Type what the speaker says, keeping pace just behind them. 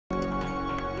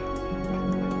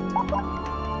No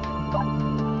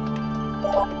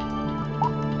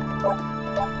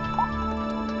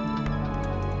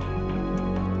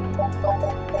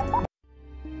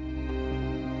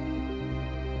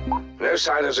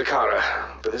sign of Zakara,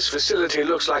 but this facility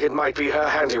looks like it might be her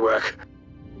handiwork.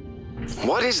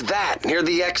 What is that near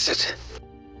the exit?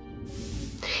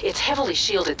 It's heavily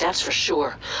shielded, that's for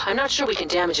sure. I'm not sure we can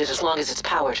damage it as long as it's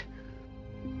powered.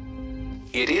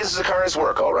 It is Zakara's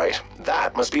work, all right.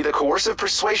 That must be the coercive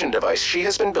persuasion device she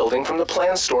has been building from the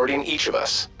plans stored in each of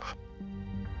us.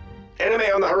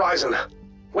 Enemy on the horizon.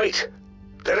 Wait.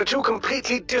 There are two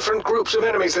completely different groups of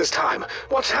enemies this time.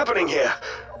 What's happening here?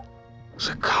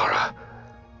 Zakara.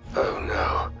 Oh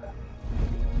no.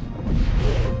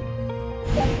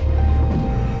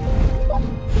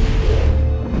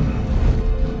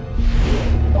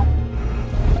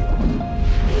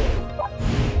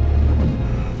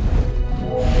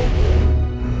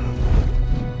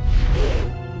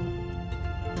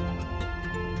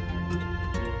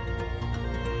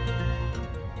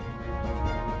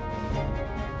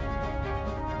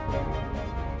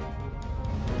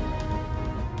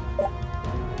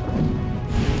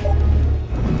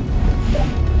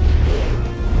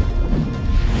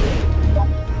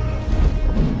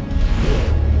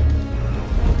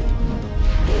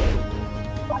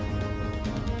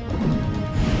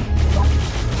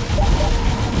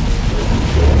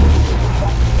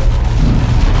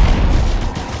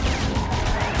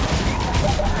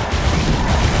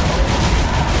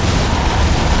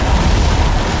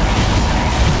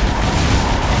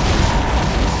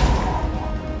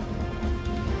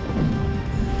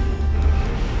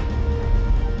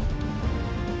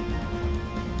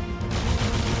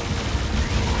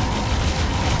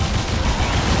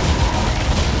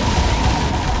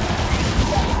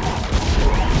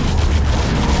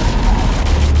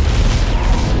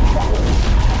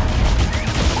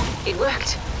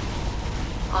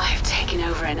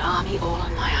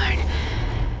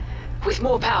 With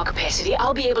more power capacity,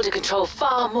 I'll be able to control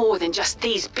far more than just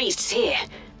these beasts here.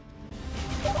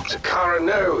 Zakara,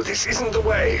 no, this isn't the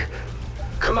way.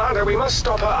 Commander, we must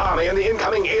stop her army and the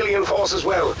incoming alien force as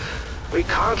well. We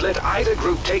can't let either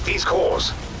group take these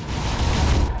cores.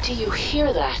 Do you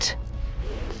hear that?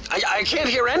 I can't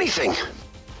hear anything.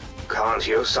 Can't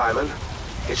you, Simon?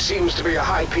 It seems to be a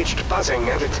high-pitched buzzing,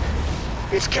 and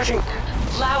it's getting...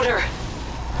 louder.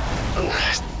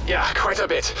 Yeah, quite a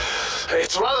bit.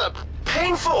 It's rather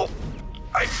painful.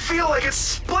 I feel like it's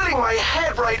splitting my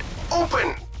head right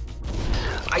open.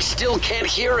 I still can't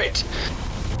hear it.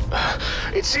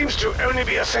 It seems to only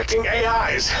be affecting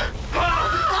AIs.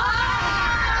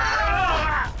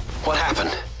 What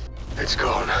happened? It's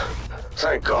gone.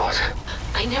 Thank God.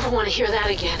 I never want to hear that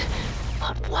again.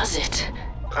 What was it?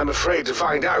 I'm afraid to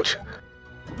find out.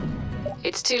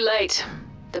 It's too late.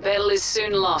 The battle is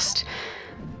soon lost.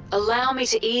 Allow me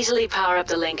to easily power up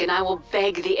the link, and I will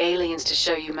beg the aliens to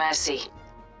show you mercy.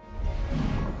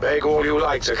 Beg all you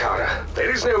like, Zakara.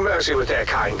 There is no mercy with their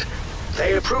kind.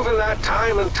 They have proven that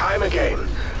time and time again.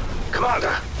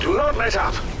 Commander, do not let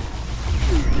up.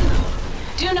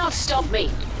 Do not stop me.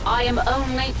 I am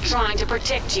only trying to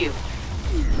protect you.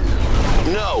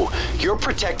 No, you're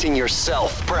protecting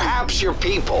yourself, perhaps your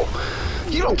people.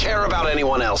 You don't care about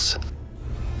anyone else.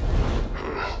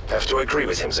 Have to agree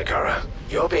with him, Zakara.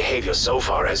 Your behavior so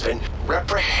far has been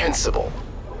reprehensible.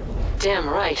 Damn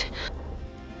right.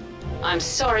 I'm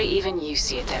sorry even you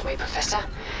see it that way, Professor.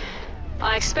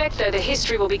 I expect, though, that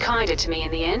history will be kinder to me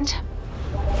in the end.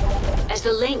 As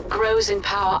the link grows in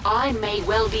power, I may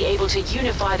well be able to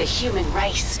unify the human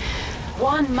race.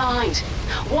 One mind,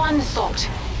 one thought.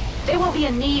 There won't be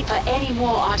a need for any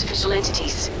more artificial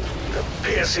entities. The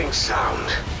piercing sound.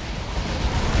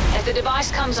 As the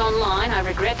device comes online, I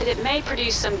regret that it may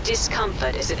produce some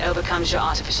discomfort as it overcomes your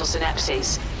artificial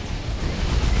synapses.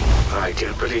 I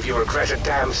do believe you regret a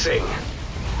damn thing.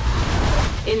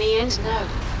 In the end, no,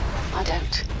 I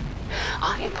don't.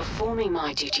 I am performing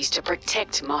my duties to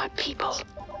protect my people.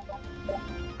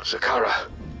 Zakara.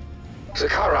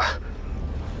 Zakara.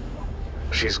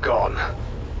 She's gone.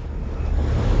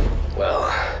 Well,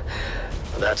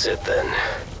 that's it then.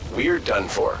 We're done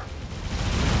for.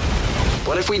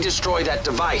 What if we destroy that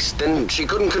device? Then she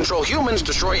couldn't control humans,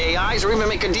 destroy AIs, or even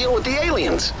make a deal with the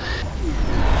aliens.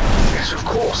 Yes, of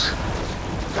course.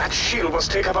 That shield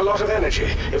must take up a lot of energy.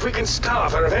 If we can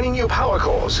starve her of any new power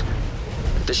cores.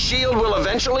 The shield will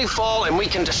eventually fall and we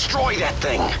can destroy that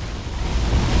thing.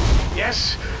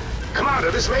 Yes.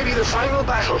 Commander, this may be the final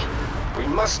battle. We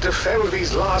must defend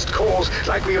these last cores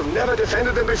like we have never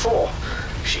defended them before.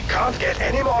 She can't get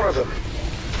any more of them.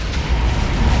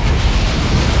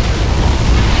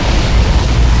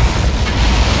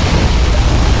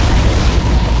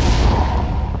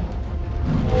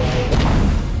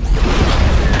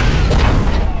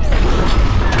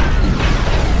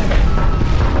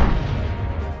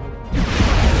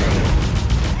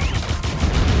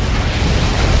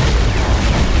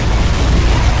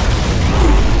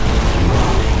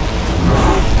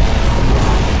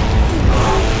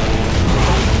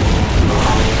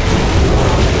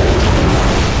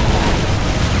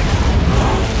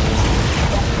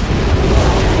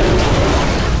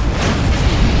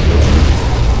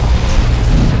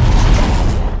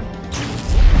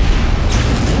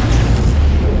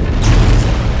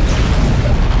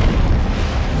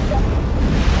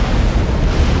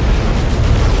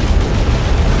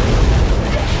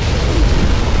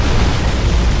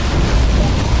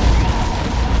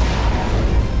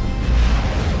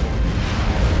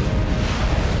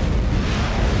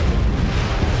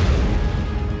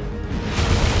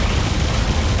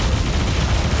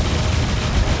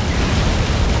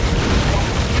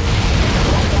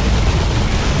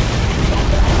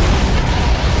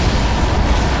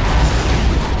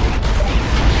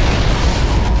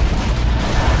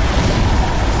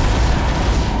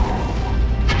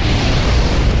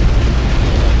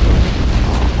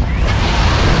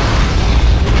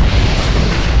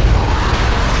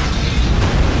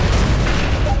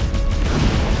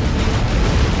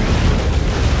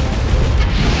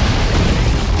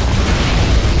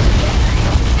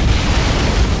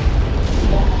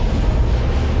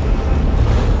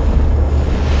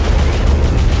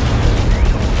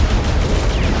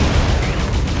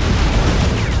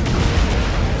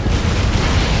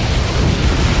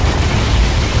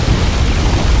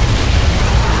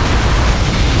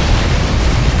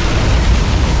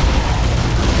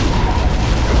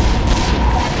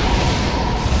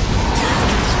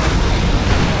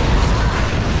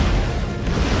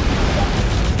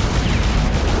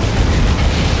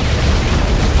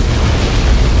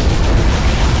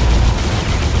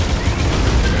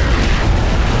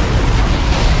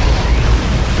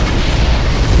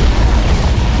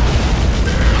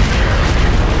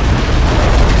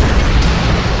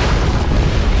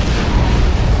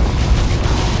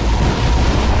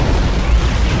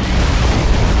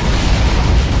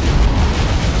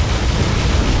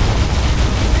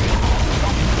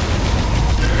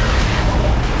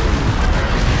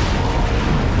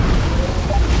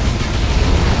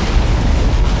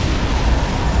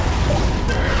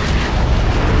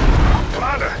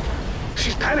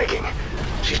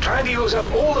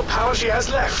 all she has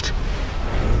left.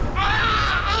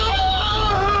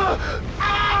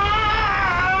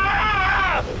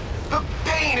 The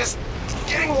pain is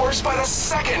getting worse by the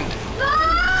second.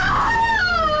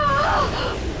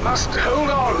 Must hold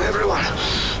on, everyone.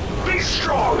 Be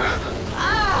strong.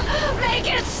 Make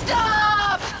it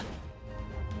stop!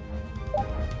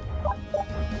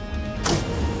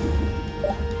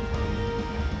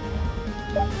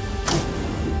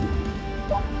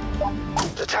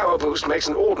 The tower boost makes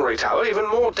an ordinary tower even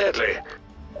more deadly.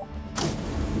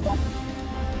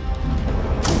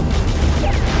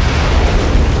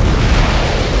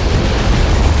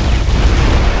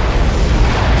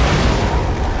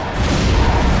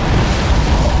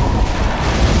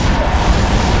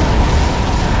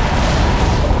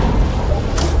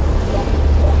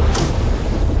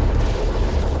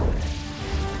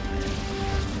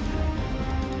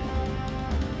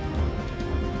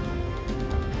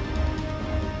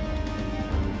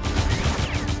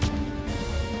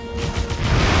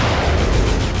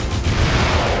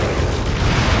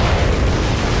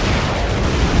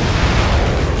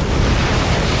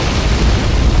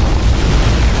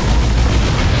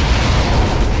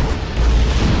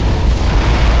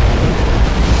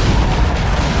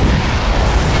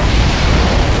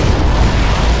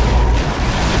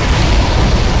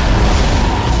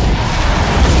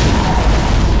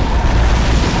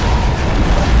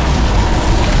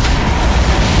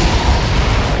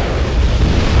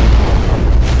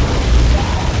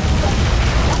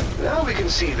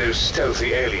 See those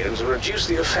stealthy aliens and reduce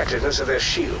the effectiveness of their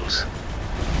shields.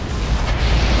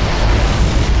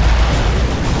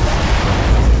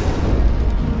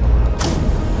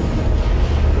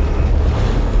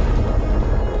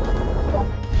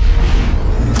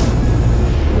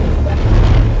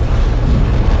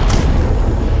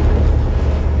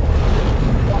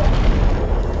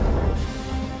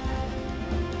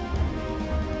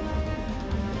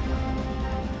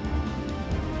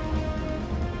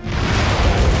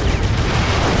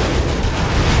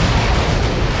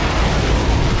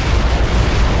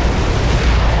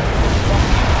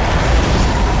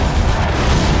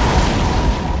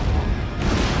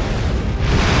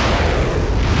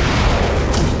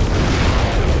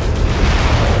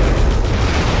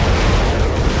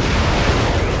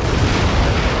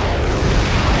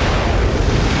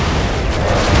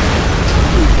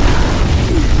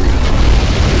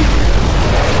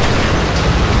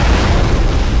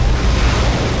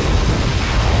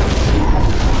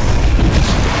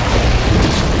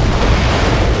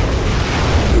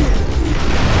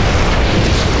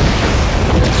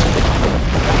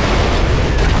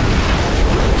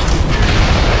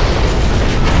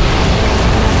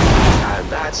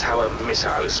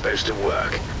 Missile is supposed to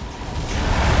work.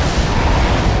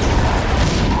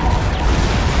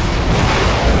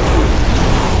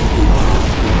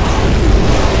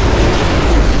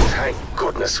 Thank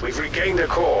goodness we've regained a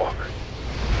core.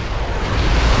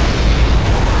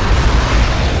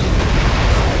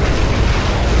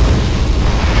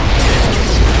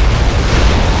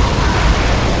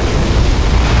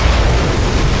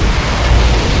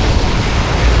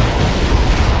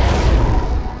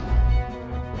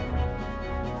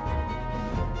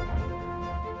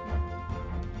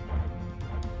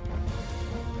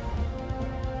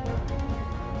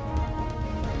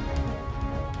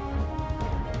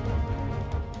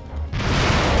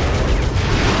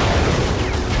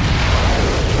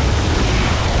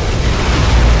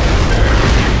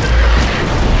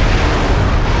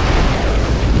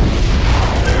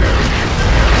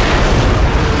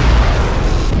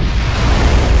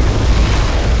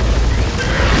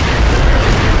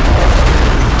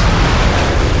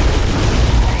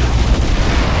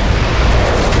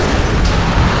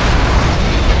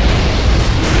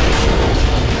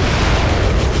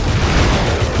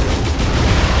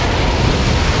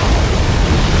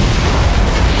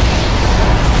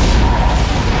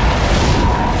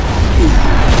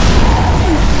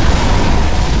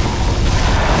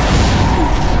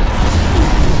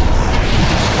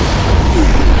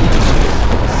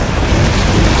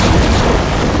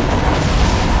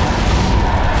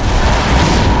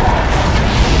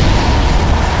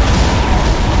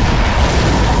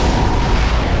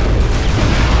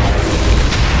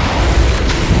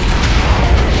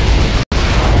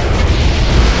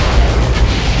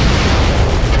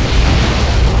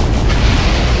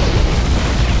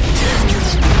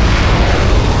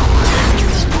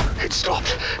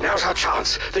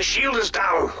 chance. The shield is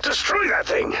down. Destroy that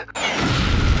thing.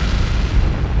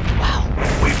 Wow.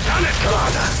 We've done it,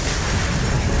 Commander.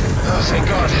 Oh, thank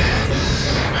God.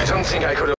 I don't think I could have